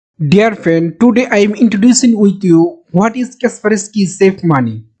Dear friend, today I am introducing with you what is Kaspersky Safe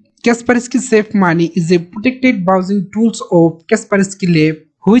Money. Kaspersky Safe Money is a protected browsing tools of Kaspersky Lab,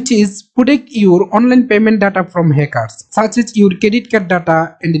 which is protect your online payment data from hackers, such as your credit card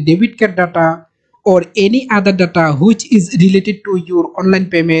data and debit card data or any other data which is related to your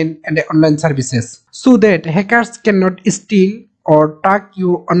online payment and online services, so that hackers cannot steal or track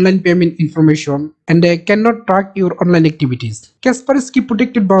your online payment information and they cannot track your online activities. Kaspersky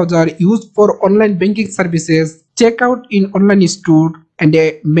protected browser used for online banking services, checkout in online store, and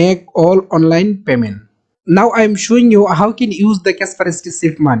they make all online payment. Now I am showing you how can use the Kaspersky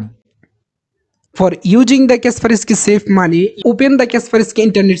Safe Money. For using the Kaspersky Safe Money, open the Kaspersky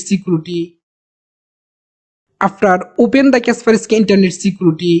Internet Security. After open the Kaspersky Internet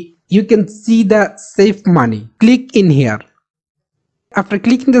Security, you can see the Safe Money. Click in here. After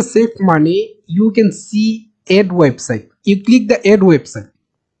clicking the Safe Money, you can see Add Website. You click the Add Website.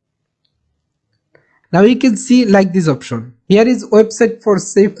 Now you can see like this option. Here is website for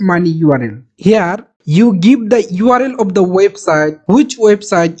Safe Money URL. Here you give the URL of the website, which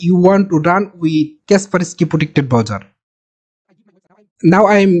website you want to run with Kaspersky protected browser. Now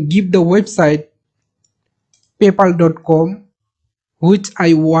I am give the website paypal.com, which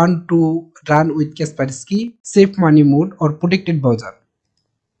I want to run with Kaspersky Safe Money mode or protected browser.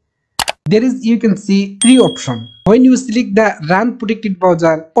 There is, you can see three options. When you select the run protected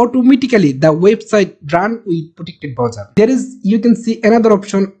browser, automatically the website run with protected browser. There is, you can see another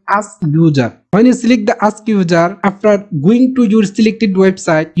option, ask user. When you select the ask user, after going to your selected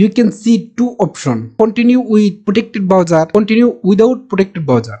website, you can see two options, continue with protected browser, continue without protected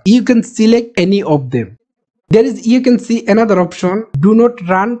browser. You can select any of them. There is, you can see another option, do not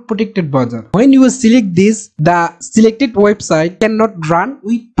run protected browser. When you select this, the selected website cannot run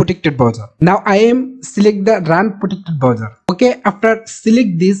with protected browser. Now I am select the run protected browser. Okay, after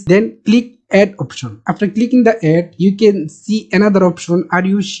select this, then click add option. After clicking the add, you can see another option, are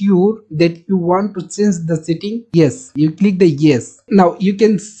you sure that you want to change the setting? Yes, you click the yes. Now you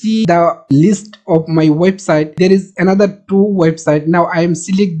can see the list of my website. There is another two website. Now I am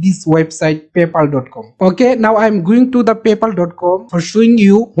select this website paypal.com. Okay, now I am going to the paypal.com for showing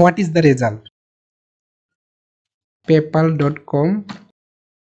you what is the result. Paypal.com.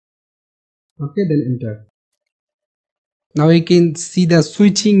 Okay, then enter. Now you can see the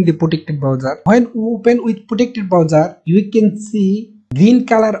switching the protected browser. When open with protected browser, you can see green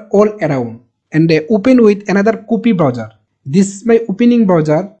color all around, and open with another copy browser. This is my opening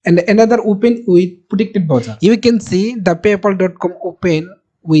browser and another open with protected browser. You can see the paypal.com open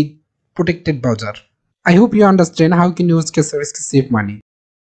with protected browser. I hope you understand how can use Kaspersky Safe Money.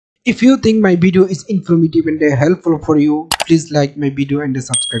 If you think my video is informative and helpful for you, please like my video and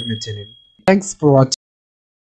subscribe my channel. Thanks for watching.